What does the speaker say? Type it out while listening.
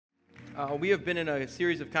We have been in a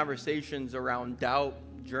series of conversations around doubt,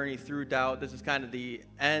 journey through doubt. This is kind of the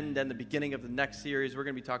end and the beginning of the next series. We're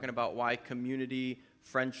going to be talking about why community,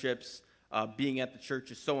 friendships, being at the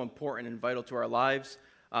church is so important and vital to our lives.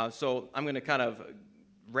 So I'm going to kind of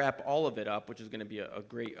wrap all of it up, which is going to be a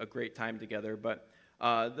great time together. But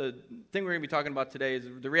the thing we're going to be talking about today is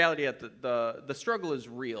the reality that the struggle is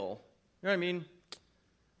real. You know what I mean?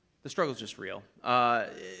 The struggle is just real.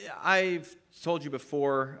 I've told you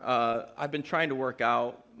before, I've been trying to work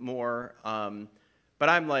out more, but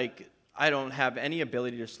I'm like, I don't have any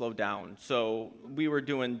ability to slow down. So we were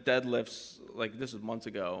doing deadlifts, like this was months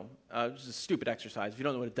ago. It's a stupid exercise. If you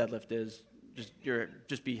don't know what a deadlift is,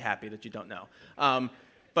 just be happy that you don't know.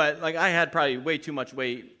 But like I had probably way too much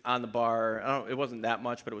weight on the bar. It wasn't that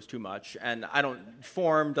much, but it was too much. And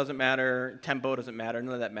form doesn't matter, tempo doesn't matter,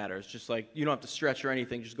 none of that matters. Just like you don't have to stretch or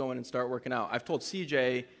anything, just go in and start working out. I've told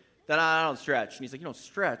CJ that I don't stretch. And he's like, you don't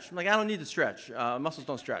stretch? I'm like, I don't need to stretch. Muscles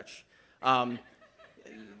don't stretch.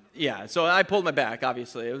 Yeah, so I pulled my back,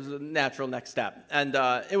 obviously. It was a natural next step. And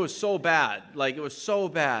it was so bad. Like, it was so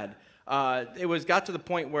bad. It got to the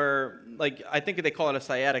point where, like, I think they call it a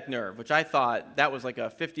sciatic nerve, which I thought that was like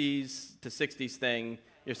a 50s to 60s thing.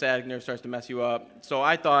 Your sciatic nerve starts to mess you up. So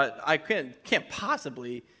I thought I can't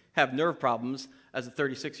possibly have nerve problems as a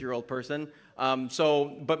 36-year-old person.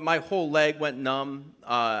 But my whole leg went numb.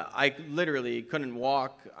 I literally couldn't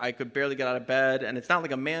walk. I could barely get out of bed. And it's not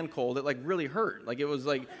like a man cold. It like really hurt. Like it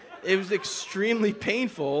was extremely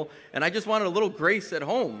painful. And I just wanted a little grace at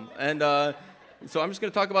home. And so I'm just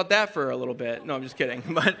going to talk about that for a little bit. No, I'm just kidding.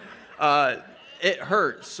 But it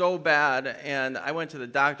hurt so bad. And I went to the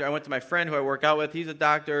doctor. I went to my friend who I work out with. He's a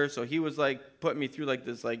doctor. So he was like putting me through like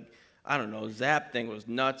this, like, I don't know, Zap thing. It was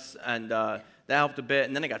nuts. And that helped a bit.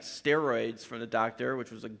 And then I got steroids from the doctor, which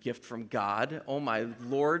was a gift from God. Oh, my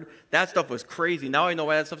Lord. That stuff was crazy. Now I know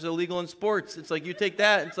why that stuff's illegal in sports. It's like you take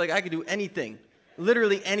that. It's like I could do anything.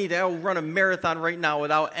 Literally anything. I'll run a marathon right now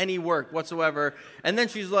without any work whatsoever. And then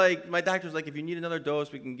she's like, my doctor's like, if you need another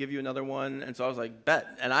dose, we can give you another one. And so I was like,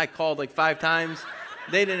 bet. And I called like 5 times.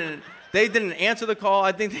 They didn't answer the call.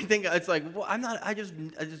 I think they think it's like, well, I just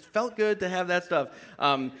felt good to have that stuff.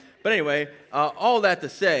 But anyway, all that to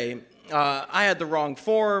say, I had the wrong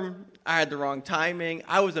form. I had the wrong timing.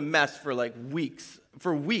 I was a mess for like weeks.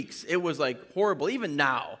 For weeks, it was like horrible. Even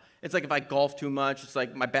now. It's like if I golf too much, it's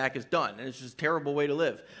like my back is done, and it's just a terrible way to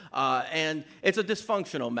live. And it's a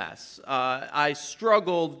dysfunctional mess. I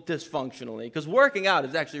struggled dysfunctionally, because working out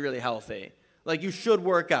is actually really healthy. Like, you should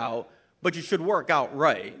work out, but you should work out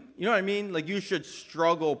right. You know what I mean? Like, you should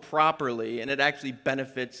struggle properly, and it actually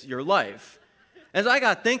benefits your life. And so I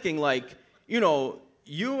got thinking, like,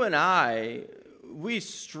 you and I, we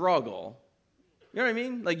struggle. You know what I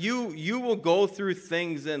mean? Like, you will go through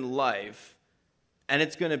things in life, and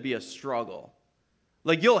it's going to be a struggle.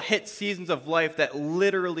 Like, you'll hit seasons of life that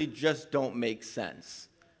literally just don't make sense.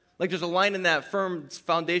 Like, there's a line in that Firm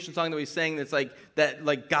Foundation song that we sang that's like, that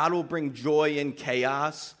like God will bring joy in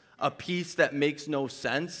chaos, a peace that makes no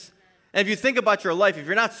sense. And if you think about your life, if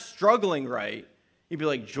you're not struggling right, you'd be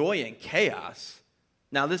like, joy in chaos.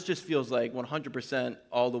 Now, this just feels like 100%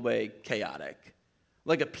 all the way chaotic.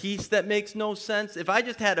 Like a peace that makes no sense. If I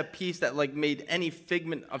just had a peace that like made any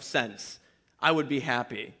figment of sense, I would be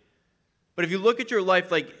happy. But if you look at your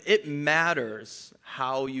life, like, it matters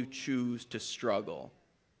how you choose to struggle.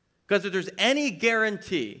 Because if there's any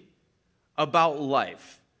guarantee about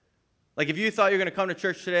life, like if you thought you're going to come to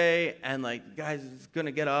church today and like, guys is going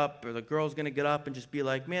to get up or the girl's going to get up and just be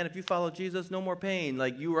like, man, if you follow Jesus, no more pain.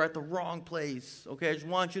 Like, you were at the wrong place. Okay, I just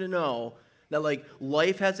want you to know that like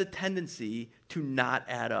life has a tendency to not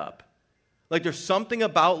add up. Like, there's something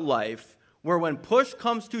about life where when push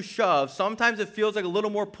comes to shove, sometimes it feels like a little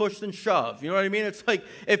more push than shove. You know what I mean? It's like,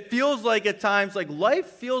 it feels like at times, like life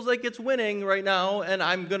feels like it's winning right now, and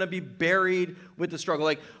I'm going to be buried with the struggle.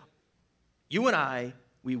 Like, you and I,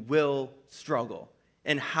 we will struggle.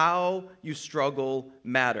 And how you struggle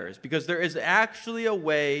matters, because there is actually a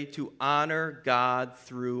way to honor God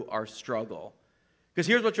through our struggle. Because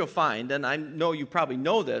here's what you'll find, and I know you probably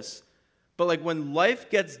know this, but like when life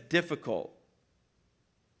gets difficult,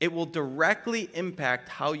 it will directly impact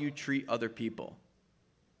how you treat other people.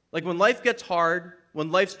 Like when life gets hard, when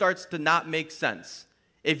life starts to not make sense,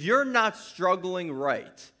 if you're not struggling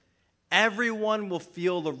right, everyone will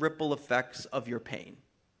feel the ripple effects of your pain.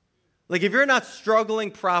 Like if you're not struggling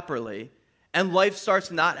properly and life starts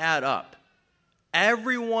to not add up,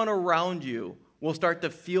 everyone around you will start to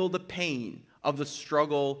feel the pain of the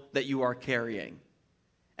struggle that you are carrying.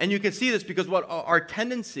 And you can see this because what our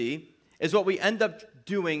tendency is, what we end up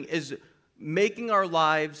doing is making our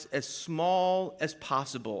lives as small as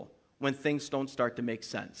possible when things don't start to make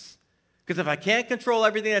sense. Because if I can't control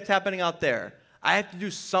everything that's happening out there, I have to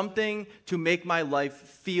do something to make my life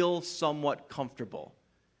feel somewhat comfortable.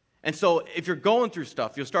 And so if you're going through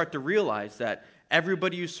stuff, you'll start to realize that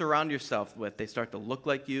everybody you surround yourself with, they start to look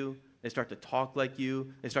like you, they start to talk like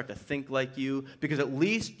you, they start to think like you, because at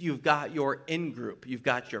least you've got your in-group, you've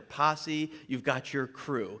got your posse, you've got your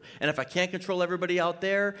crew. And if I can't control everybody out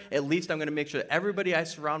there, at least I'm going to make sure that everybody I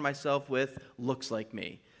surround myself with looks like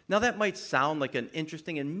me. Now that might sound like an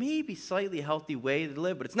interesting and maybe slightly healthy way to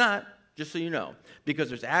live, but it's not. Just so you know, because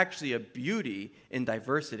there's actually a beauty in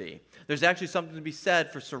diversity. There's actually something to be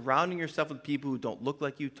said for surrounding yourself with people who don't look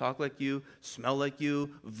like you, talk like you, smell like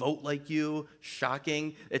you, vote like you.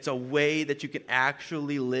 Shocking. It's a way that you can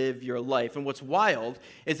actually live your life. And what's wild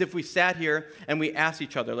is if we sat here and we asked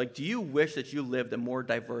each other, like, do you wish that you lived a more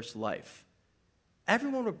diverse life?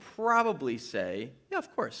 Everyone would probably say, yeah,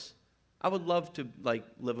 of course. I would love to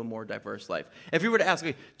live a more diverse life. If we were to ask,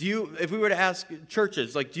 if we were to ask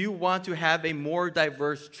churches, do you want to have a more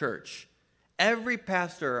diverse church? Every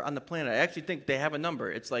pastor on the planet, I actually think they have a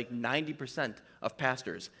number. It's like 90% of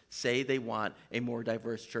pastors say they want a more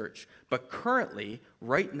diverse church. But currently,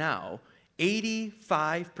 right now,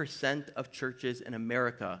 85% of churches in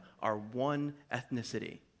America are one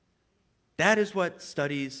ethnicity. That is what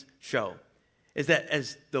studies show. Is that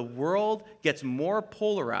as the world gets more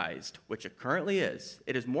polarized, which it currently is,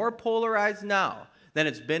 it is more polarized now than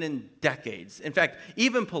it's been in decades. In fact,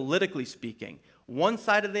 even politically speaking, one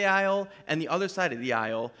side of the aisle and the other side of the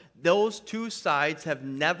aisle, those two sides have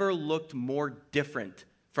never looked more different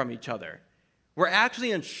from each other. We're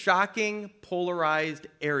actually in shocking polarized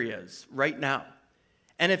areas right now.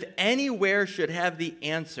 And if anywhere should have the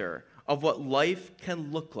answer of what life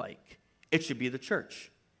can look like, it should be the church.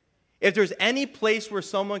 If there's any place where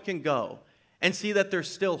someone can go and see that there's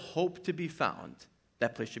still hope to be found,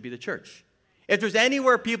 that place should be the church. If there's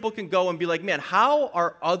anywhere people can go and be like, man, how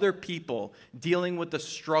are other people dealing with the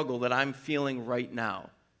struggle that I'm feeling right now?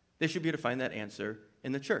 They should be able to find that answer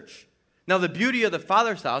in the church. Now, the beauty of the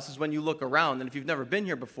Father's house is when you look around, and if you've never been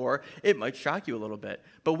here before, it might shock you a little bit.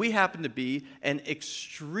 But we happen to be an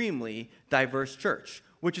extremely diverse church,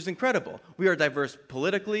 which is incredible. We are diverse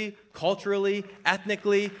politically, culturally,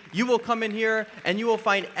 ethnically. You will come in here and you will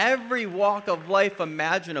find every walk of life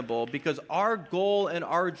imaginable, because our goal and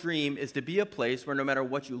our dream is to be a place where no matter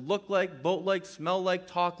what you look like, vote like, smell like,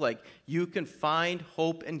 talk like, you can find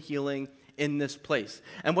hope and healing in this place.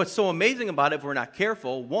 And what's so amazing about it, if we're not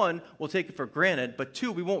careful, one, we'll take it for granted, but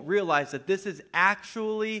two, we won't realize that this is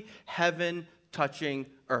actually heaven touching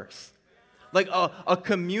earth. Like a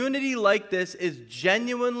community like this is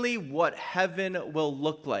genuinely what heaven will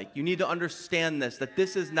look like. You need to understand this, that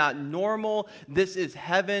this is not normal. This is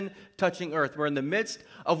heaven touching earth. We're in the midst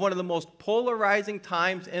of one of the most polarizing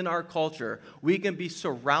times in our culture. We can be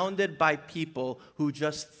surrounded by people who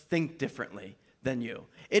just think differently than you.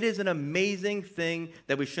 It is an amazing thing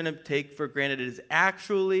that we shouldn't take for granted. It is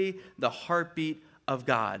actually the heartbeat of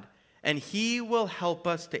God. And he will help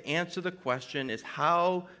us to answer the question is,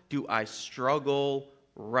 how do I struggle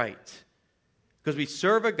right? Because we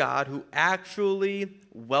serve a God who actually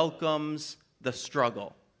welcomes the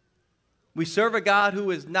struggle. We serve a God who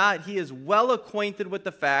is not, he is well acquainted with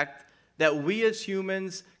the fact that we as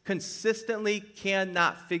humans consistently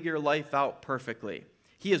cannot figure life out perfectly.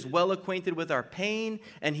 He is well acquainted with our pain,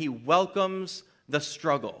 and he welcomes the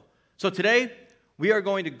struggle. So today, we are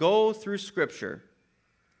going to go through Scripture,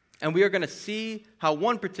 and we are going to see how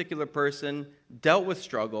one particular person dealt with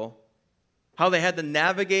struggle, how they had to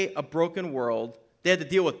navigate a broken world. They had to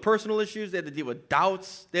deal with personal issues. They had to deal with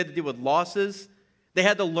doubts. They had to deal with losses. They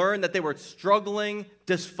had to learn that they were struggling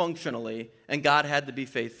dysfunctionally, and God had to be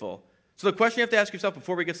faithful. So the question you have to ask yourself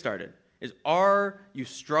before we get started is, are you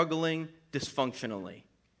struggling dysfunctionally?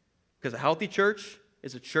 Because a healthy church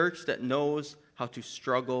is a church that knows how to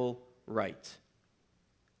struggle right.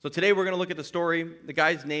 So today we're going to look at the story. The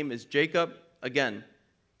guy's name is Jacob. Again,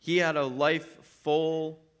 he had a life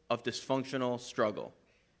full of dysfunctional struggle.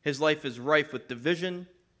 His life is rife with division,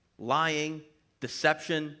 lying,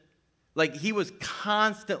 deception. Like, he was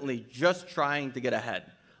constantly just trying to get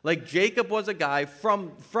ahead. Like, Jacob was a guy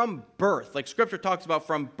from birth. Like, Scripture talks about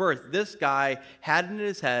from birth. This guy had in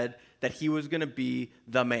his head that he was going to be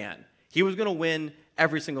the man. He was going to win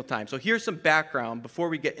every single time. So here's some background before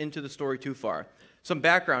we get into the story too far. Some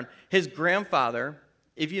background. His grandfather,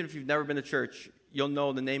 even if you've never been to church, you'll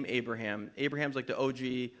know the name Abraham. Abraham's like the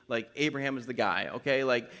OG, like Abraham is the guy, okay?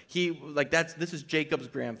 This is Jacob's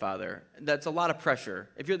grandfather. That's a lot of pressure.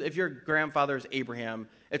 If your grandfather is Abraham,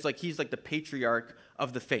 It's like he's like the patriarch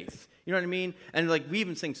of the faith. You know what I mean? And like we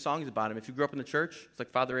even sing songs about him. If you grew up in the church, it's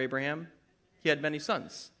like Father Abraham. He had many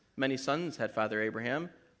sons. Many sons had Father Abraham.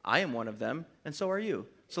 I am one of them, and so are you.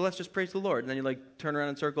 So let's just praise the Lord. And then you like turn around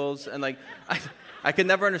in circles, and like I could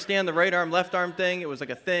never understand the right arm, left arm thing. It was like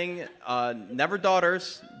a thing. Never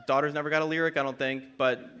daughters. Daughters never got a lyric, I don't think.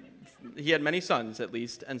 But he had many sons, at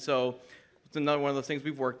least. And so it's another one of those things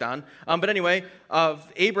we've worked on. But anyway,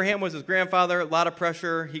 Abraham was his grandfather. A lot of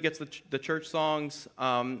pressure. He gets the church songs.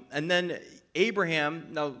 And then Abraham,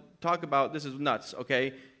 now talk about, this is nuts,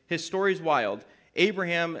 okay? His story's wild.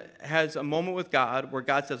 Abraham has a moment with God where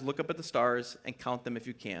God says, look up at the stars and count them if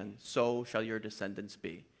you can. So shall your descendants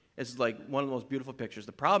be. It's like one of the most beautiful pictures.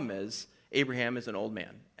 The problem is Abraham is an old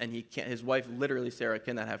man, and he can't. His wife, literally Sarah,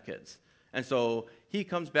 cannot have kids. And so he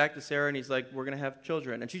comes back to Sarah, and he's like, we're going to have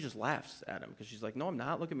children. And she just laughs at him because she's like, no, I'm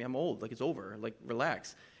not. Look at me. I'm old. Like, it's over. Like,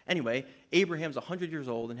 relax. Anyway, Abraham's 100 years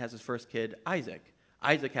old and has his first kid, Isaac.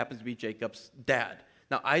 Isaac happens to be Jacob's dad.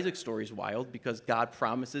 Now, Isaac's story is wild because God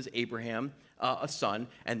promises Abraham a son,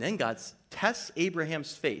 and then God tests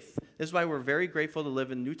Abraham's faith. This is why we're very grateful to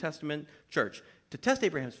live in New Testament church. To test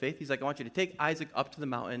Abraham's faith, he's like, I want you to take Isaac up to the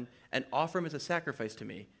mountain and offer him as a sacrifice to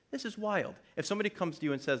me. This is wild. If somebody comes to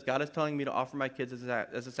you and says, God is telling me to offer my kids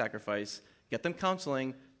as a sacrifice, get them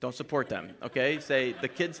counseling. Don't support them, okay? Say,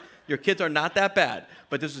 your kids are not that bad.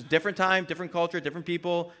 But this is a different time, different culture, different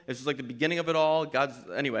people. This is like the beginning of it all.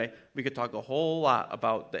 Anyway, we could talk a whole lot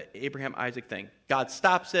about the Abraham-Isaac thing. God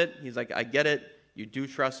stops it. He's like, I get it. You do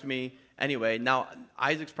trust me. Anyway, now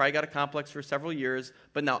Isaac's probably got a complex for several years.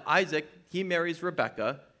 But now Isaac, he marries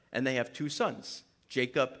Rebekah, and they have two sons,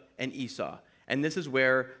 Jacob and Esau. And this is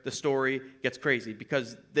where the story gets crazy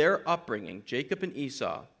because their upbringing, Jacob and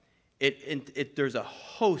Esau, there's a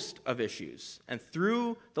host of issues. And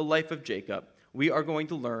through the life of Jacob, we are going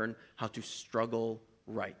to learn how to struggle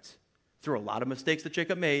right. Through a lot of mistakes that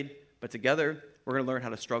Jacob made, but together, we're going to learn how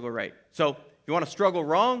to struggle right. So if you want to struggle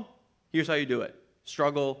wrong, here's how you do it.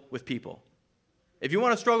 Struggle with people. If you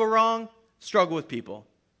want to struggle wrong, struggle with people.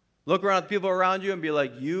 Look around at the people around you and be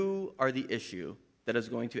like, you are the issue that is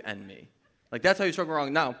going to end me. Like, that's how you struggle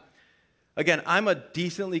wrong. Now, again, I'm a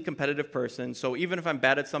decently competitive person, so even if I'm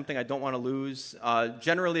bad at something, I don't want to lose.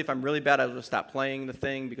 Generally, if I'm really bad, I'll just stop playing the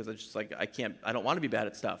thing because it's just like, I don't want to be bad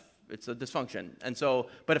at stuff. It's a dysfunction. And so,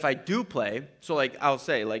 but if I do play, so like I'll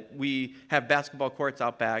say, like we have basketball courts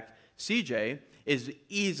out back, CJ is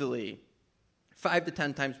easily 5 to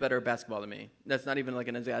 10 times better at basketball than me. That's not even like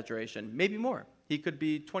an exaggeration. Maybe more. He could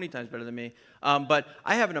be 20 times better than me. But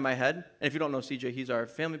I have it in my head, and if you don't know CJ, he's our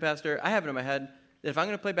family pastor. I have it in my head that if I'm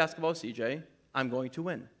going to play basketball with CJ, I'm going to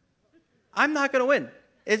win. I'm not going to win.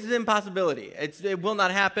 It's an impossibility. It will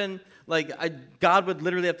not happen. Like, God would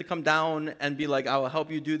literally have to come down and be like, I will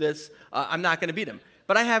help you do this. I'm not going to beat him.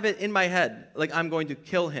 But I have it in my head, like I'm going to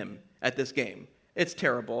kill him at this game. It's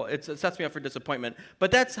terrible. It sets me up for disappointment.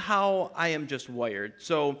 But that's how I am just wired.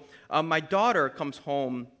 So my daughter comes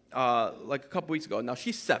home like a couple weeks ago. Now,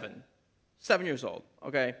 she's 7 years old,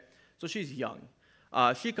 okay? So she's young.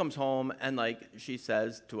 She comes home and like she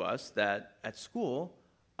says to us that at school,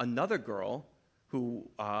 another girl who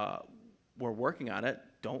we're working on it,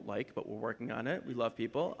 don't like, but we're working on it. We love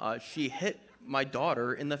people. She hit my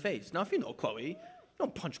daughter in the face. Now, if you know Chloe, you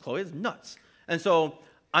don't punch Chloe. It's nuts. And so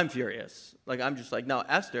I'm furious. Like, I'm just like, now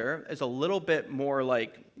Esther is a little bit more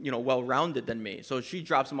like, well-rounded than me. So she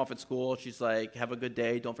drops him off at school. She's like, have a good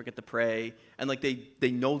day. Don't forget to pray. And like,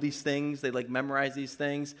 they know these things. They like memorize these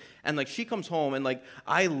things. And like, she comes home and like,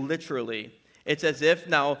 I literally, it's as if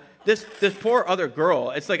now this poor other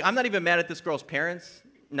girl, it's like, I'm not even mad at this girl's parents.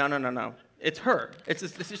 No. It's her. It's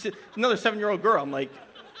just another 7-year-old girl. I'm like,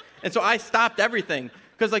 and so I stopped everything.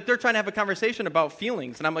 Because like they're trying to have a conversation about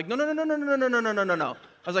feelings. And I'm like, no.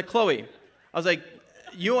 I was like, Chloe,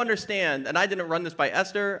 you understand, and I didn't run this by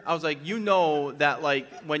Esther. I was like, you know that like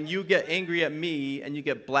when you get angry at me and you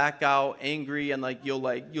get blackout angry and like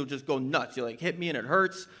you'll just go nuts. You'll like hit me and it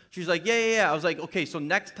hurts. She's like, yeah. I was like, okay, so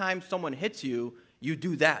next time someone hits you, you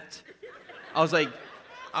do that. I was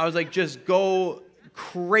like, just go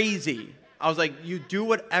crazy. I was like, you do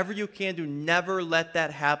whatever you can to never let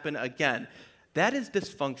that happen again. That is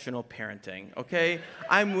dysfunctional parenting, okay?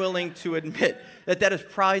 I'm willing to admit that is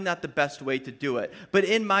probably not the best way to do it. But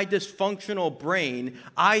in my dysfunctional brain,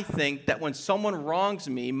 I think that when someone wrongs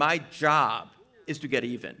me, my job is to get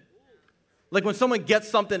even. Like when someone gets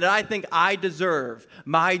something that I think I deserve,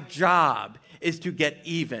 my job is to get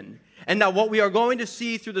even. And now what we are going to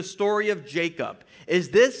see through the story of Jacob is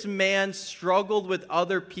this man struggled with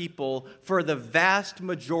other people for the vast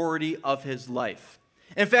majority of his life.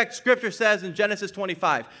 In fact, Scripture says in Genesis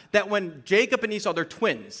 25 that when Jacob and Esau, they're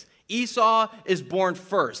twins, Esau is born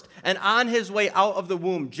first. And on his way out of the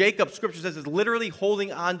womb, Jacob, Scripture says, is literally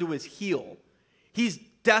holding onto his heel. He's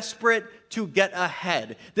desperate to get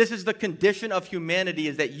ahead. This is the condition of humanity,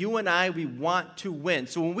 is that you and I, we want to win.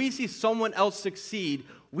 So when we see someone else succeed,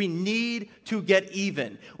 we need to get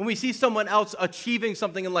even. When we see someone else achieving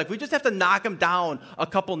something in life, we just have to knock them down a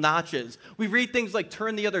couple notches. We read things like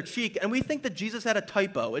turn the other cheek, and we think that Jesus had a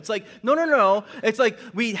typo. It's like, no. It's like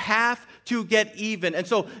we have to get even. And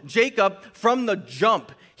so Jacob, from the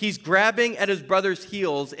jump, he's grabbing at his brother's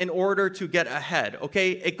heels in order to get ahead,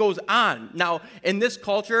 okay? It goes on. Now, in this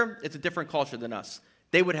culture, it's a different culture than us.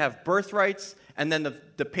 They would have birthrights, and then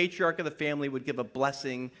the patriarch of the family would give a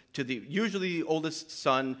blessing to usually the oldest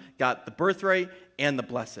son got the birthright and the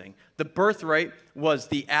blessing. The birthright was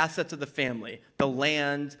the assets of the family, the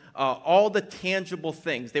land, all the tangible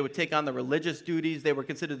things. They would take on the religious duties. They were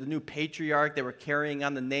considered the new patriarch. They were carrying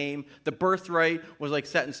on the name. The birthright was like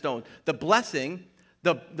set in stone. The blessing,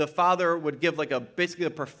 the father would give like basically a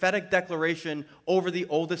prophetic declaration over the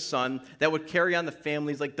oldest son that would carry on the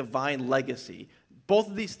family's like divine legacy. Both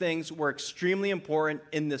of these things were extremely important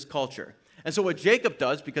in this culture. And so what Jacob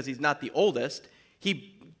does, because he's not the oldest,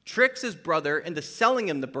 he tricks his brother into selling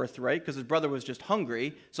him the birthright because his brother was just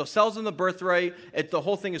hungry. So sells him the birthright. The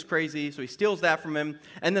whole thing is crazy. So he steals that from him.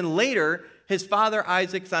 And then later, his father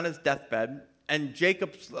Isaac's on his deathbed, and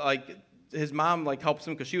Jacob's like, his mom like helps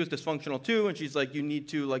him because she was dysfunctional too, and she's like, you need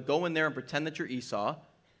to like go in there and pretend that you're Esau,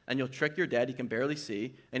 and you'll trick your dad. He can barely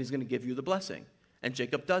see, and he's going to give you the blessing. And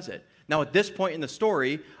Jacob does it. Now, at this point in the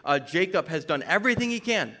story, Jacob has done everything he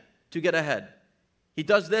can to get ahead. He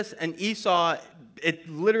does this, and Esau, it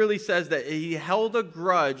literally says that he held a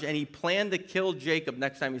grudge, and he planned to kill Jacob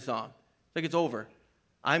next time he saw him. It's like, it's over.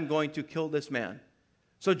 I'm going to kill this man.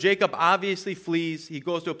 So Jacob obviously flees. He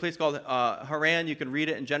goes to a place called Haran. You can read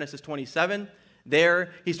it in Genesis 27.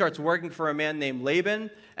 There, he starts working for a man named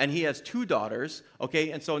Laban, and he has 2 daughters.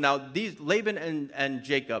 Okay, and so now these Laban and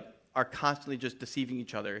Jacob are constantly just deceiving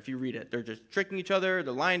each other. If you read it, they're just tricking each other,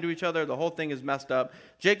 they're lying to each other, the whole thing is messed up.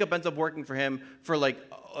 Jacob ends up working for him for like,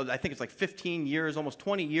 I think it's like 15 years, almost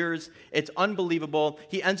 20 years. It's unbelievable.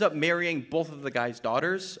 He ends up marrying both of the guy's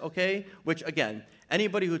daughters, okay? Which, again,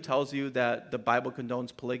 anybody who tells you that the Bible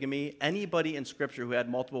condones polygamy, anybody in Scripture who had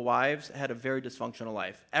multiple wives had a very dysfunctional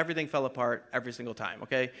life. Everything fell apart every single time,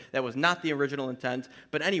 okay? That was not the original intent.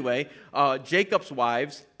 But anyway, Jacob's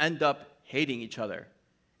wives end up hating each other.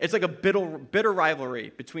 It's like a bitter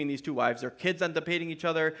rivalry between these 2 wives. Their kids end up hating each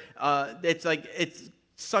other. It's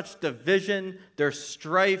such division. There's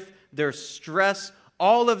strife. There's stress.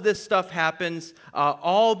 All of this stuff happens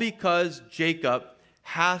all because Jacob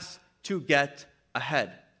has to get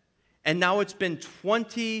ahead. And now it's been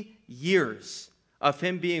 20 years of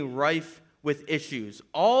him being rife with issues,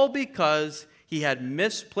 all because he had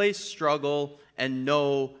misplaced struggle and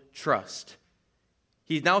no trust.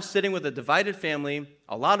 He's now sitting with a divided family,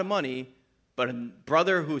 a lot of money, but a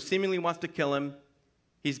brother who seemingly wants to kill him.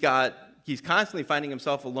 He's constantly finding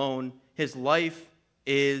himself alone. His life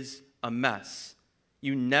is a mess.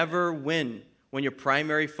 You never win when your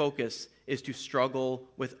primary focus is to struggle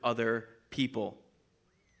with other people.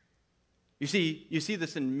 You see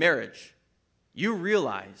this in marriage. You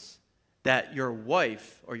realize that your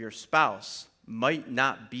wife or your spouse might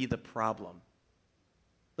not be the problem.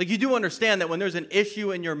 Like, you do understand that when there's an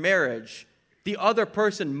issue in your marriage, the other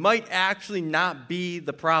person might actually not be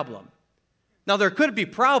the problem. Now, there could be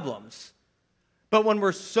problems, but when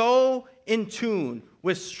we're so in tune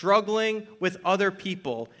with struggling with other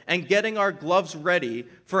people and getting our gloves ready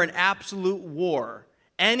for an absolute war,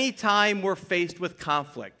 anytime we're faced with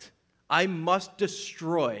conflict, I must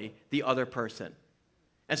destroy the other person.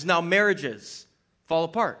 And so now marriages fall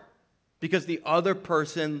apart because the other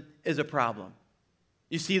person is a problem.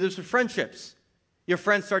 You see this with friendships. Your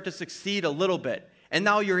friends start to succeed a little bit, and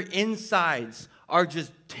now your insides are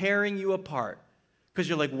just tearing you apart because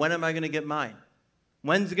you're like, when am I going to get mine?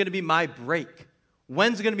 When's it going to be my break?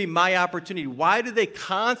 When's it going to be my opportunity? Why do they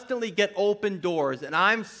constantly get open doors? And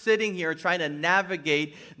I'm sitting here trying to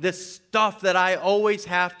navigate this stuff that I always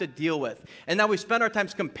have to deal with. And now we spend our time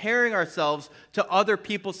comparing ourselves to other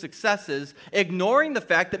people's successes, ignoring the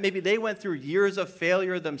fact that maybe they went through years of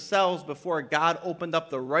failure themselves before God opened up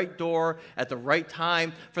the right door at the right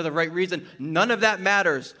time for the right reason. None of that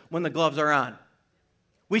matters when the gloves are on.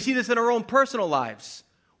 We see this in our own personal lives.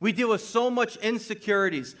 We deal with so much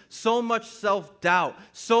insecurities, so much self-doubt,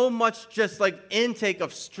 so much just like intake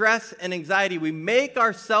of stress and anxiety. We make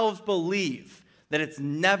ourselves believe that it's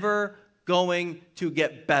never going to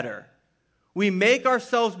get better. We make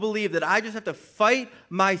ourselves believe that I just have to fight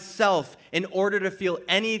myself in order to feel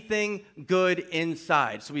anything good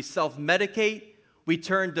inside. So we self-medicate, we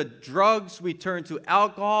turn to drugs, we turn to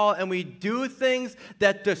alcohol, and we do things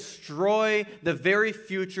that destroy the very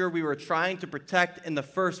future we were trying to protect in the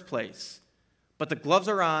first place. But the gloves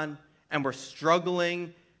are on, and we're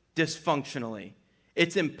struggling dysfunctionally.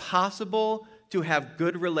 It's impossible to have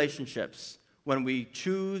good relationships when we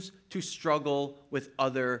choose to struggle with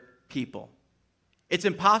other people. It's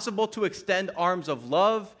impossible to extend arms of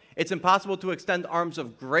love. It's impossible to extend arms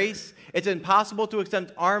of grace. It's impossible to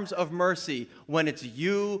extend arms of mercy when it's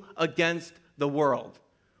you against the world.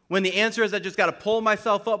 When the answer is I just got to pull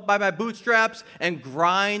myself up by my bootstraps and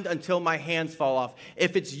grind until my hands fall off.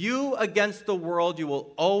 If it's you against the world, you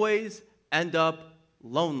will always end up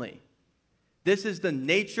lonely. This is the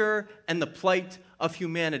nature and the plight of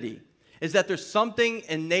humanity, is that there's something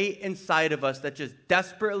innate inside of us that just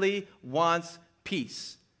desperately wants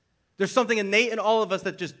peace. There's something innate in all of us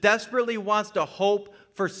that just desperately wants to hope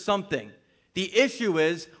for something. The issue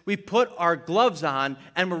is we put our gloves on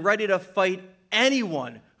and we're ready to fight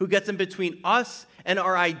anyone who gets in between us and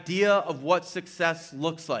our idea of what success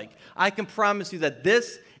looks like. I can promise you that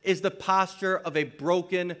this is the posture of a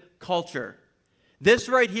broken culture. This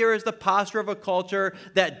right here is the posture of a culture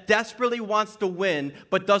that desperately wants to win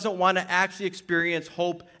but doesn't want to actually experience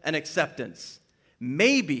hope and acceptance.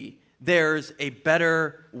 Maybe there's a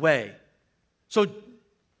better way. So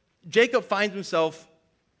Jacob finds himself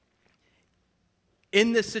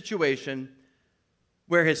in this situation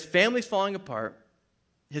where his family's falling apart,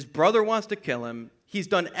 his brother wants to kill him, he's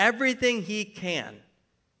done everything he can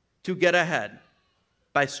to get ahead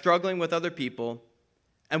by struggling with other people,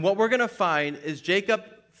 and what we're going to find is Jacob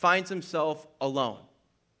finds himself alone.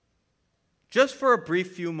 Just for a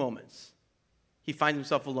brief few moments. He finds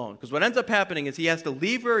himself alone. Because what ends up happening is he has to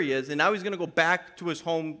leave where he is, and now he's going to go back to his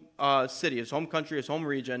home city, his home country, his home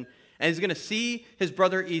region, and he's going to see his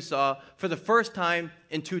brother Esau for the first time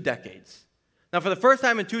in 2 decades. Now, for the first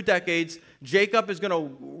time in 2 decades, Jacob is going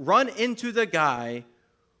to run into the guy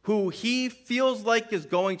who he feels like is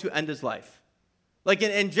going to end his life. Like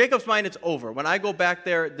in Jacob's mind, it's over. When I go back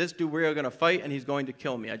there, this dude, we're going to fight, and he's going to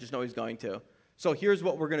kill me. I just know he's going to. So here's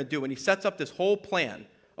what we're going to do. And he sets up this whole plan.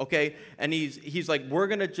 Okay, and he's like, we're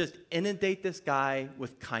going to just inundate this guy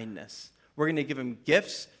with kindness. We're going to give him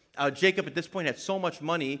gifts. Jacob at this point had so much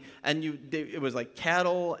money, and it was like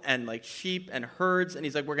cattle and like sheep and herds, and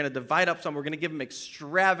he's like, we're going to divide up some. We're going to give him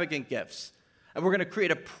extravagant gifts, and we're going to create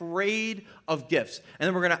a parade of gifts, and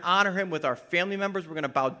then we're going to honor him with our family members. We're going to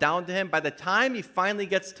bow down to him. By the time he finally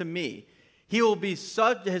gets to me,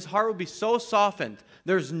 his heart will be so softened,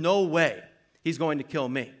 there's no way he's going to kill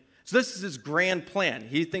me. So this is his grand plan.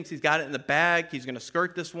 He thinks he's got it in the bag. He's going to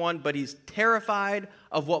skirt this one, but he's terrified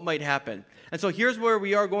of what might happen. And so here's where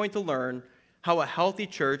we are going to learn how a healthy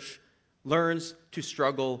church learns to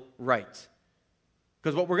struggle right.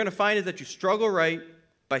 Because what we're going to find is that you struggle right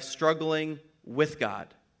by struggling with God.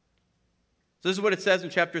 So this is what it says in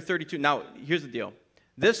chapter 32. Now, here's the deal.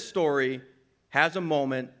 This story has a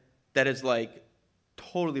moment that is like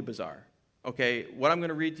totally bizarre. Okay, what I'm going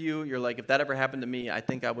to read to you, you're like, if that ever happened to me, I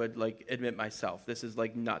think I would like admit myself. This is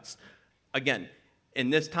like nuts. Again, in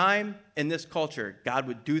this time, in this culture, God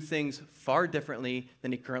would do things far differently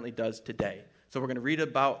than he currently does today. So we're going to read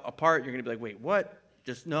about a part, you're going to be like, wait, what?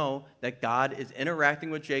 Just know that God is interacting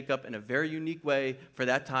with Jacob in a very unique way for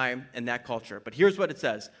that time and that culture. But here's what it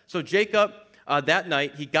says. So Jacob, that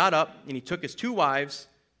night, he got up and he took his 2 wives,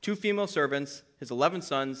 2 female servants, his 11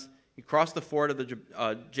 sons, he crossed the ford of the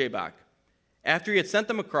Jabbok. After he had sent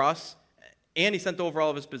them across, and he sent over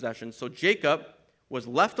all of his possessions, so Jacob was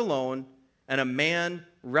left alone, and a man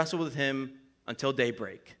wrestled with him until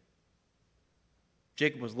daybreak.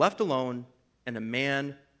 Jacob was left alone, and a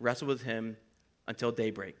man wrestled with him until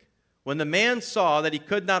daybreak. When the man saw that he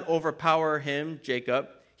could not overpower him, Jacob,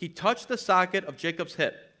 he touched the socket of Jacob's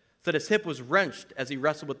hip, so that his hip was wrenched as he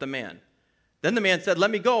wrestled with the man. Then the man said,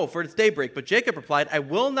 "Let me go, for it is daybreak." But Jacob replied, "I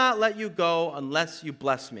will not let you go unless you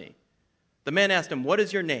bless me." The man asked him, "What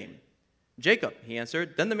is your name?" "Jacob," he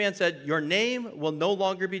answered. Then the man said, "Your name will no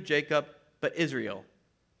longer be Jacob, but Israel,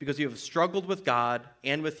 because you have struggled with God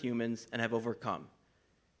and with humans and have overcome."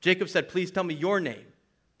 Jacob said, "Please tell me your name."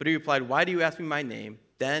 But he replied, "Why do you ask me my name?"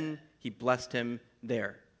 Then he blessed him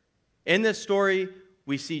there. In this story,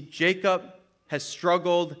 we see Jacob has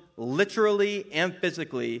struggled literally and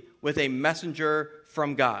physically with a messenger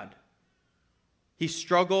from God. He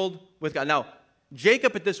struggled with God. Now,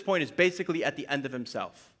 Jacob at this point is basically at the end of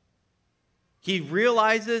himself. He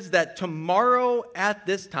realizes that tomorrow at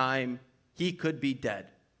this time, he could be dead.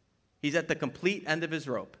 He's at the complete end of his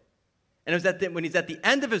rope. And it was when he's at the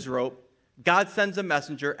end of his rope, God sends a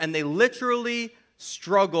messenger, and they literally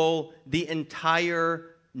struggle the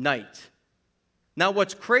entire night. Now,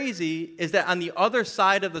 what's crazy is that on the other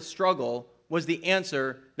side of the struggle was the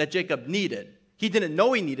answer that Jacob needed. He didn't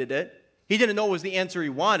know he needed it. He didn't know it was the answer he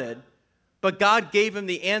wanted. But God gave him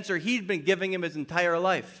the answer he'd been giving him his entire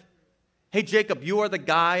life. Hey, Jacob, you are the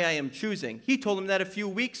guy I am choosing. He told him that a few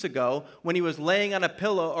weeks ago when he was laying on a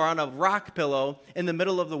pillow or on a rock pillow in the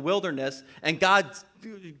middle of the wilderness, and God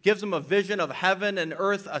gives him a vision of heaven and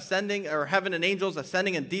earth ascending, or heaven and angels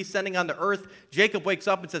ascending and descending on the earth. Jacob wakes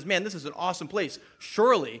up and says, man, this is an awesome place.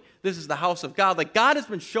 Surely this is the house of God. Like, God has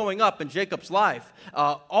been showing up in Jacob's life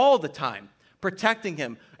all the time, protecting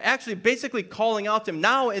him, actually basically calling out to him.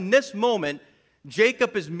 Now, in this moment,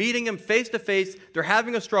 Jacob is meeting him face to face. They're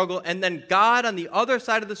having a struggle. And then God, on the other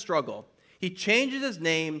side of the struggle, he changes his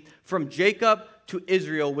name from Jacob to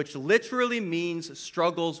Israel, which literally means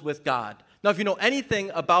struggles with God. Now, if you know anything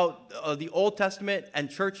about the Old Testament and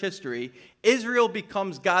church history, Israel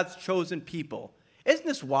becomes God's chosen people. Isn't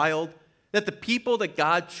this wild that the people that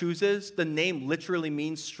God chooses, the name literally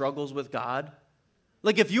means struggles with God?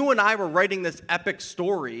 Like, if you and I were writing this epic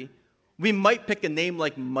story, we might pick a name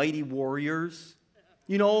like Mighty Warriors,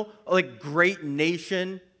 like Great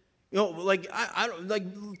Nation, like, I don't,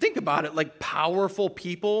 like, think about it, like Powerful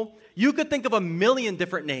People. You could think of a million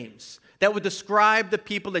different names that would describe the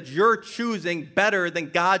people that you're choosing better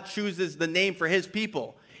than God chooses the name for his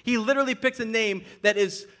people. He literally picks a name that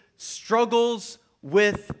is struggles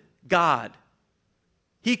with God.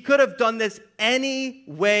 He could have done this any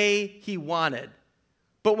way he wanted.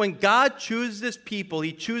 But when God chooses his people,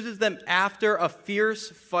 he chooses them after a fierce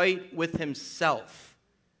fight with himself.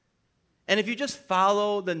 And if you just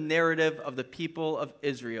follow the narrative of the people of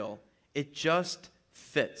Israel, it just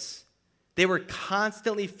fits. They were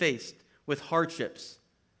constantly faced with hardships.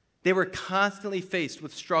 They were constantly faced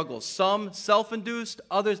with struggles, some self-induced,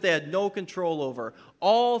 others they had no control over.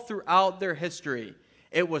 All throughout their history,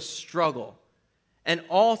 it was struggle. And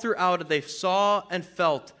all throughout it, they saw and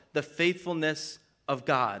felt the faithfulness of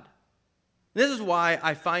God. This is why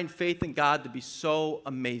I find faith in God to be so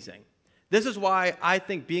amazing. This is why I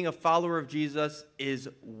think being a follower of Jesus is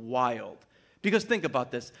wild. Because think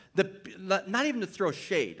about this, not even to throw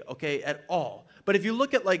shade, okay, at all. But if you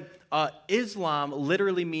look at Islam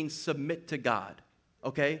literally means submit to God,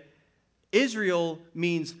 okay? Israel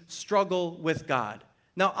means struggle with God.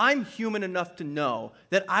 Now, I'm human enough to know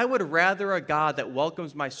that I would rather a God that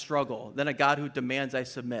welcomes my struggle than a God who demands I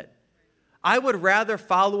submit. I would rather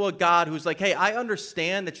follow a God who's like, hey, I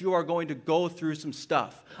understand that you are going to go through some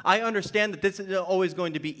stuff. I understand that this isn't always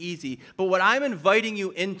going to be easy. But what I'm inviting you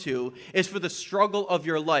into is for the struggle of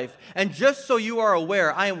your life. And just so you are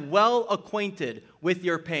aware, I am well acquainted with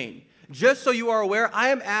your pain. Just so you are aware, I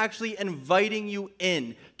am actually inviting you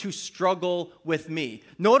in to struggle with me.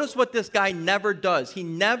 Notice what this guy never does. He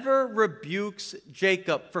never rebukes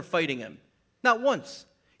Jacob for fighting him. Not once.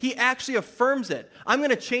 He actually affirms it. I'm going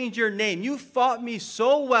to change your name. You fought me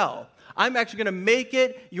so well. I'm actually going to make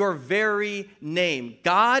it your very name.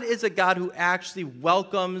 God is a God who actually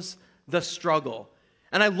welcomes the struggle.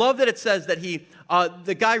 And I love that it says that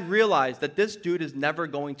the guy realized that this dude is never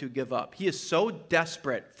going to give up. He is so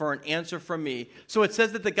desperate for an answer from me. So it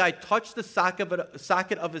says that the guy touched the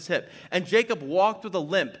socket of his hip, and Jacob walked with a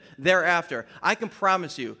limp thereafter. I can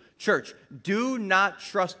promise you, church, do not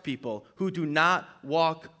trust people who do not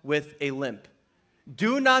walk with a limp.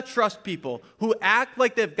 Do not trust people who act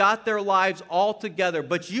like they've got their lives all together,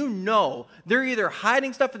 but you know they're either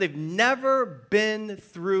hiding stuff or they've never been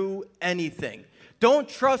through anything. Don't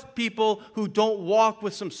trust people who don't walk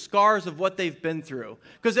with some scars of what they've been through.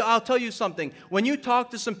 Because I'll tell you something, when you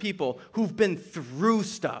talk to some people who've been through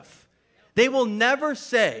stuff, they will never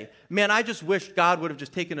say, man, I just wish God would have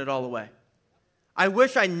just taken it all away. I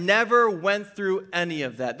wish I never went through any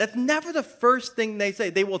of that. That's never the first thing they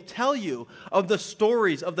say. They will tell you of the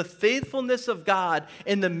stories of the faithfulness of God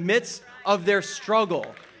in the midst of their struggle.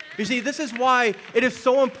 You see, this is why it is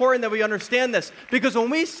so important that we understand this. Because when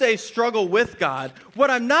we say struggle with God,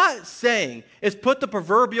 what I'm not saying is put the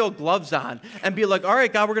proverbial gloves on and be like, all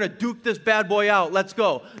right, God, we're going to duke this bad boy out. Let's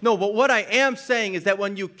go. No, but what I am saying is that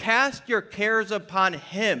when you cast your cares upon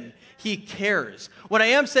Him, He cares. What I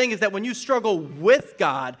am saying is that when you struggle with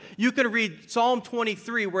God, you can read Psalm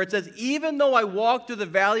 23 where it says, even though I walk through the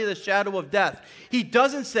valley of the shadow of death, He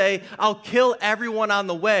doesn't say, I'll kill everyone on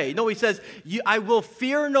the way. No, He says, I will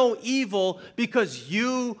fear no evil because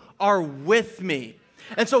you are with me.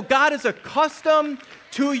 And so God is accustomed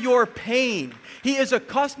to your pain. He is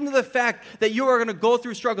accustomed to the fact that you are going to go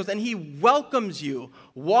through struggles, and he welcomes you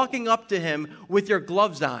walking up to him with your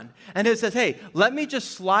gloves on. And he says, hey, let me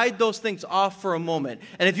just slide those things off for a moment.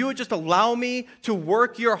 And if you would just allow me to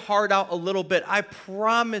work your heart out a little bit, I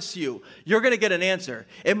promise you, you're going to get an answer.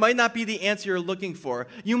 It might not be the answer you're looking for.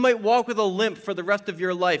 You might walk with a limp for the rest of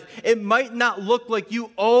your life. It might not look like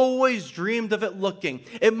you always dreamed of it looking.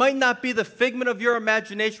 It might not be the figment of your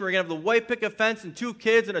imagination where you're going to have the white picket fence and 2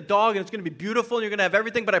 kids and a dog, and it's going to be beautiful, and you're going to have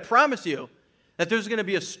everything, but I promise you that there's going to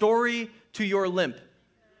be a story to your limp.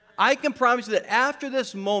 I can promise you that after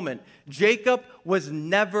this moment, Jacob was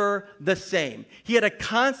never the same. He had a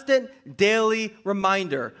constant daily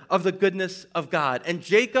reminder of the goodness of God. And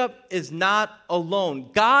Jacob is not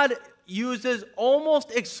alone. God uses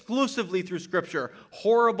almost exclusively through Scripture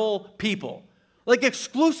horrible people. Like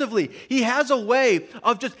exclusively. He has a way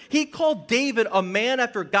of he called David a man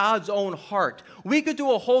after God's own heart. We could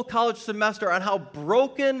do a whole college semester on how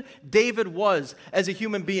broken David was as a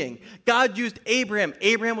human being. God used Abraham.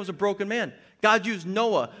 Abraham was a broken man. God used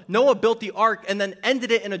Noah. Noah built the ark and then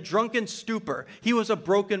ended it in a drunken stupor. He was a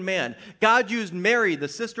broken man. God used Mary, the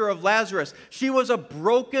sister of Lazarus. She was a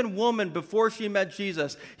broken woman before she met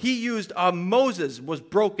Jesus. He used Moses, was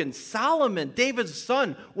broken. Solomon, David's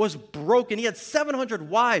son, was broken. He had 700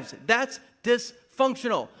 wives. That's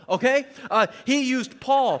dysfunctional, okay? He used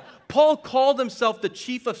Paul. Paul called himself the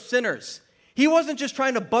chief of sinners. He wasn't just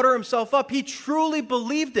trying to butter himself up. He truly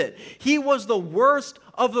believed it. He was the worst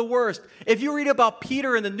of the worst. If you read about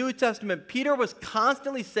Peter in the New Testament, Peter was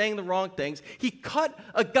constantly saying the wrong things. He cut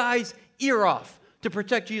a guy's ear off to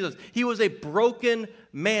protect Jesus. He was a broken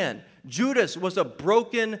man. Judas was a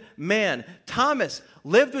broken man. Thomas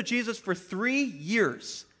lived with Jesus for 3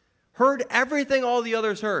 years, heard everything all the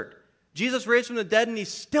others heard. Jesus raised from the dead, and he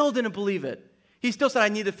still didn't believe it. He still said, I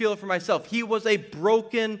need to feel it for myself. He was a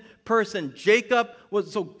broken person. Jacob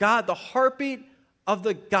was, so God, the heartbeat of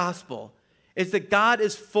the gospel is that God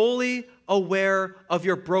is fully aware of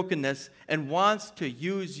your brokenness and wants to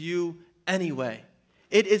use you anyway.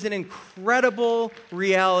 It is an incredible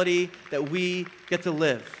reality that we get to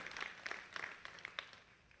live.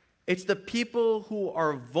 It's the people who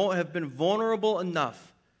have been vulnerable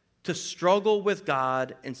enough to struggle with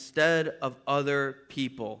God instead of other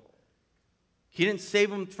people. He didn't save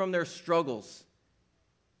them from their struggles.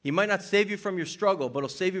 He might not save you from your struggle, but he'll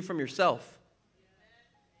save you from yourself.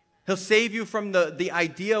 He'll save you from the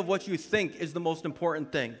idea of what you think is the most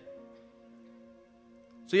important thing.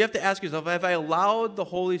 So you have to ask yourself, have I allowed the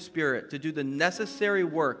Holy Spirit to do the necessary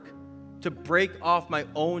work to break off my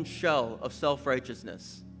own shell of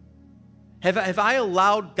self-righteousness? Have I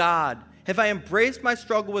allowed God, have I embraced my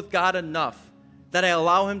struggle with God enough that I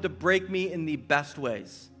allow him to break me in the best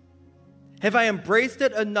ways? Have I embraced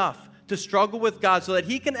it enough to struggle with God so that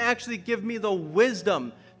he can actually give me the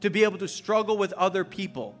wisdom to be able to struggle with other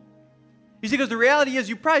people? You see, because the reality is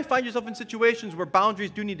you probably find yourself in situations where boundaries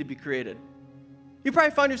do need to be created. You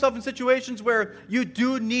probably find yourself in situations where you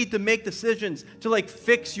do need to make decisions to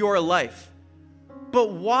fix your life.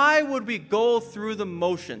 But why would we go through the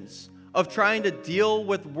motions of trying to deal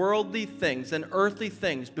with worldly things and earthly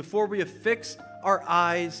things before we have fixed our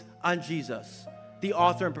eyes on Jesus, the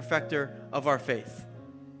author and perfecter of our faith?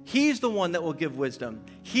 He's the one that will give wisdom.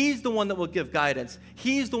 He's the one that will give guidance.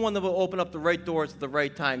 He's the one that will open up the right doors at the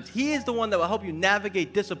right times. He is the one that will help you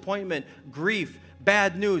navigate disappointment, grief,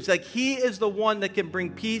 bad news. He is the one that can bring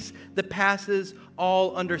peace that passes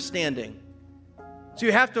all understanding. So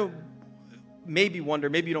you have to maybe wonder,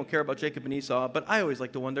 maybe you don't care about Jacob and Esau, but I always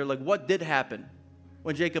like to wonder, what did happen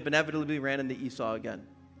when Jacob inevitably ran into Esau again?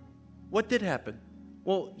 What did happen?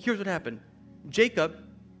 Well, here's what happened. Jacob,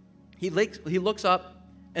 he looks up,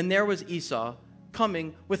 and there was Esau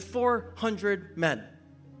coming with 400 men.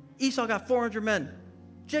 Esau got 400 men.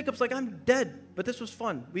 Jacob's like, I'm dead, but this was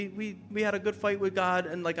fun. We had a good fight with God,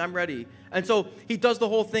 and I'm ready. And so he does the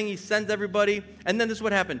whole thing. He sends everybody, and then this is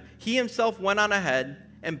what happened. He himself went on ahead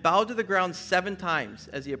and bowed to the ground 7 times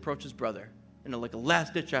as he approached his brother in a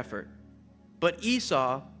last-ditch effort. But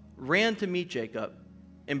Esau ran to meet Jacob,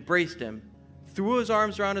 embraced him, threw his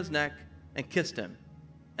arms around his neck, and kissed him,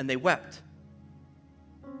 and they wept.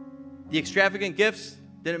 The extravagant gifts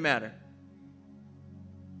didn't matter.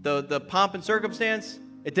 The pomp and circumstance,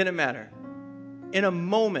 it didn't matter. In a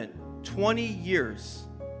moment, 20 years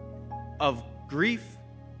of grief,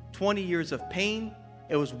 20 years of pain,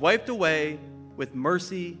 it was wiped away with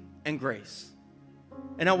mercy and grace.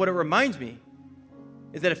 And now what it reminds me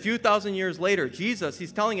is that a few thousand years later, Jesus,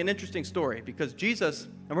 he's telling an interesting story, because Jesus,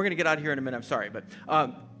 and we're going to get out of here in a minute, I'm sorry, but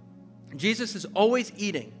Jesus is always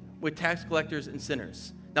eating with tax collectors and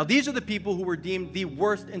sinners. Now, these are the people who were deemed the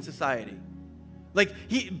worst in society. Like,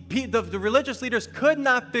 the religious leaders could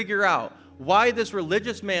not figure out why this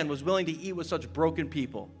religious man was willing to eat with such broken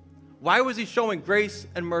people. Why was he showing grace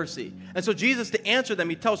and mercy? And so Jesus, to answer them,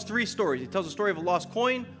 he tells 3 stories. He tells the story of a lost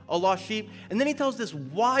coin, a lost sheep, and then he tells this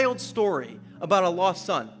wild story about a lost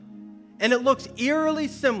son. And it looks eerily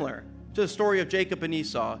similar to the story of Jacob and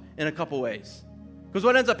Esau in a couple ways. Because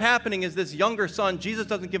what ends up happening is this younger son, Jesus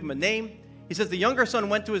doesn't give him a name. He says the younger son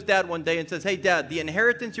went to his dad one day and says, hey, Dad, the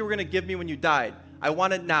inheritance you were going to give me when you died, I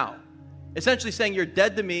want it now. Essentially saying, you're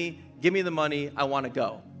dead to me, give me the money, I want to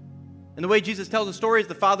go. And the way Jesus tells the story is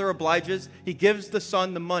the father obliges. He gives the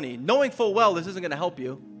son the money, knowing full well this isn't going to help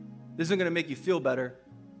you. This isn't going to make you feel better.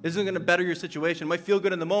 This isn't going to better your situation. It might feel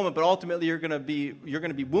good in the moment, but ultimately you're going to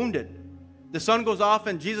be wounded. The son goes off,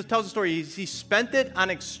 and Jesus tells the story. He spent it on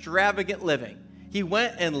extravagant living. He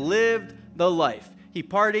went and lived the life. He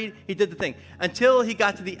partied. He did the thing until he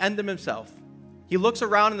got to the end of himself. He looks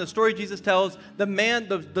around, and the story Jesus tells,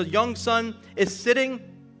 the young son is sitting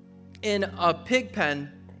in a pig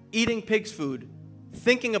pen, eating pig's food,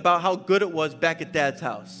 thinking about how good it was back at Dad's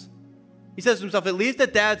house. He says to himself, at least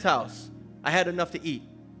at Dad's house, I had enough to eat.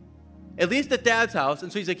 At least at Dad's house.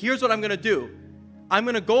 And so he's like, here's what I'm going to do. I'm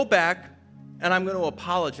going to go back, and I'm going to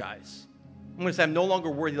apologize. I'm going to say I'm no longer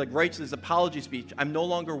worthy, like writes his apology speech. I'm no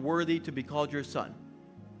longer worthy to be called your son.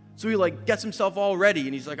 So he gets himself all ready,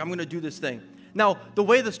 and he's like, I'm going to do this thing. Now, the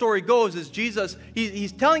way the story goes is Jesus,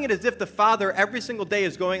 he's telling it as if the father every single day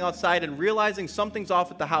is going outside and realizing something's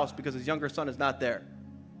off at the house because his younger son is not there.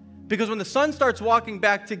 Because when the son starts walking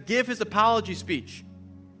back to give his apology speech,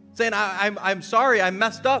 saying, I'm sorry, I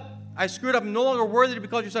messed up, I screwed up, I'm no longer worthy to be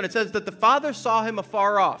called your son, it says that the father saw him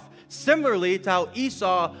afar off, similarly to how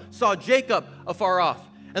Esau saw Jacob afar off.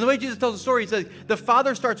 And the way Jesus tells the story, he says, the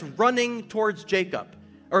father starts running towards Jacob,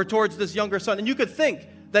 or towards this younger son. And you could think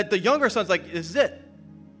that the younger son's like, this is it.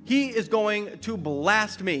 He is going to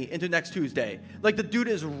blast me into next Tuesday. Like the dude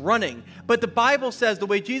is running. But the Bible says the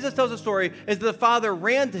way Jesus tells the story is that the father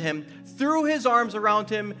ran to him, threw his arms around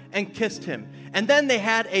him, and kissed him. And then they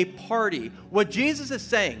had a party. What Jesus is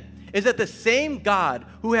saying is that the same God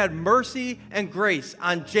who had mercy and grace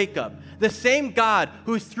on Jacob, the same God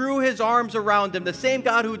who threw his arms around him, the same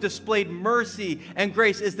God who displayed mercy and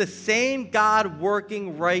grace is the same God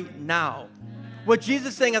working right now. What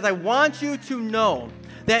Jesus is saying is, I want you to know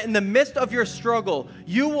that in the midst of your struggle,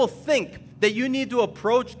 you will think that you need to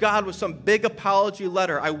approach God with some big apology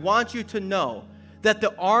letter. I want you to know that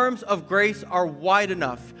the arms of grace are wide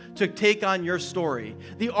enough to take on your story.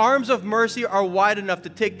 The arms of mercy are wide enough to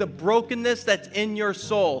take the brokenness that's in your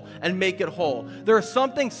soul and make it whole. There is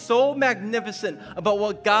something so magnificent about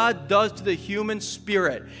what God does to the human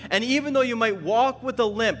spirit. And even though you might walk with a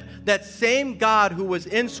limp, that same God who was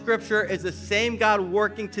in Scripture is the same God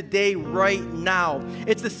working today right now.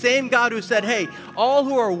 It's the same God who said, hey, all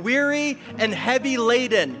who are weary and heavy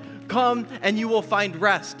laden, come and you will find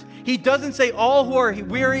rest. He doesn't say all who are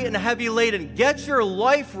weary and heavy laden, get your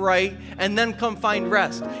life right and then come find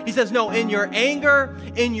rest. He says, no, in your anger,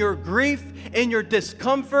 in your grief, in your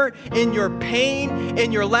discomfort, in your pain,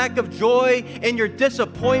 in your lack of joy, in your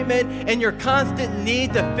disappointment, in your constant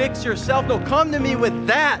need to fix yourself, no, come to me with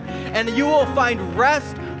that and you will find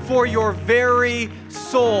rest for your very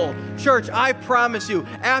soul. Church, I promise you,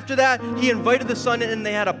 after that, he invited the son in and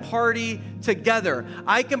they had a party together.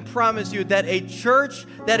 I can promise you that a church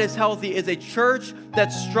that is healthy is a church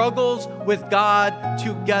that struggles with God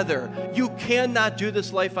together. You cannot do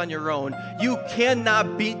this life on your own. You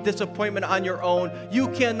cannot beat disappointment on your own. You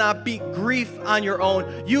cannot beat grief on your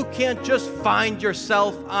own. You can't just find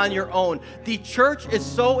yourself on your own. The church is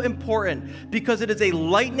so important because it is a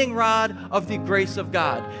lightning rod of the grace of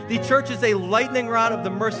God. The church is a lightning rod of the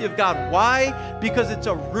mercy of God. Why? Because it's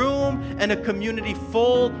a room and a community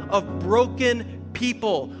full of broken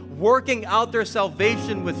people working out their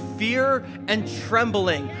salvation with fear and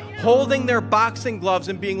trembling, holding their boxing gloves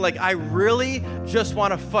and being like, I really just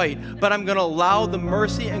want to fight, but I'm going to allow the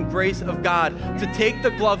mercy and grace of God to take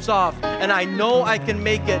the gloves off, and I know I can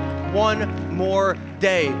make it one more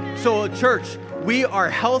day. So, church, we are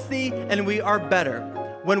healthy and we are better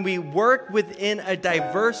when we work within a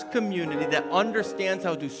diverse community that understands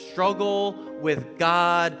how to struggle with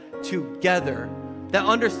God together, that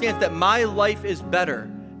understands that my life is better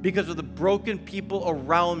because of the broken people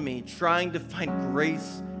around me trying to find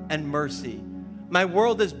grace and mercy. My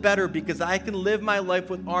world is better because I can live my life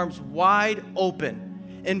with arms wide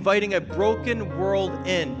open, inviting a broken world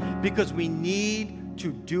in because we need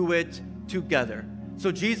to do it together.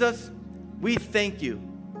 So Jesus, we thank you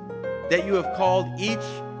that you have called each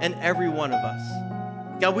and every one of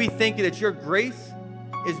us. God, we thank you that your grace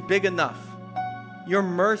is big enough. Your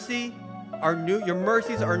mercies are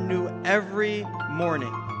new every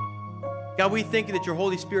morning. God, we thank you that your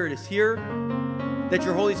Holy Spirit is here, that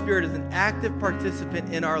your Holy Spirit is an active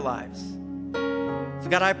participant in our lives. So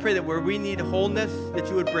God, I pray that where we need wholeness, that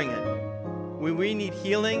you would bring it. When we need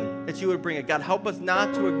healing, that you would bring it. God, help us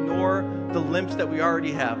not to ignore the limps that we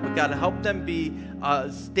already have, but God, help them be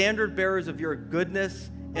standard bearers of your goodness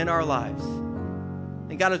in our lives.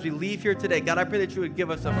 And God, as we leave here today, God, I pray that you would give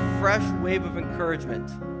us a fresh wave of encouragement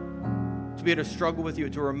to be able to struggle with you,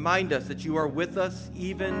 to remind us that you are with us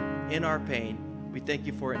even in our pain. We thank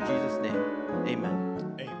you for it in Jesus' name. Amen.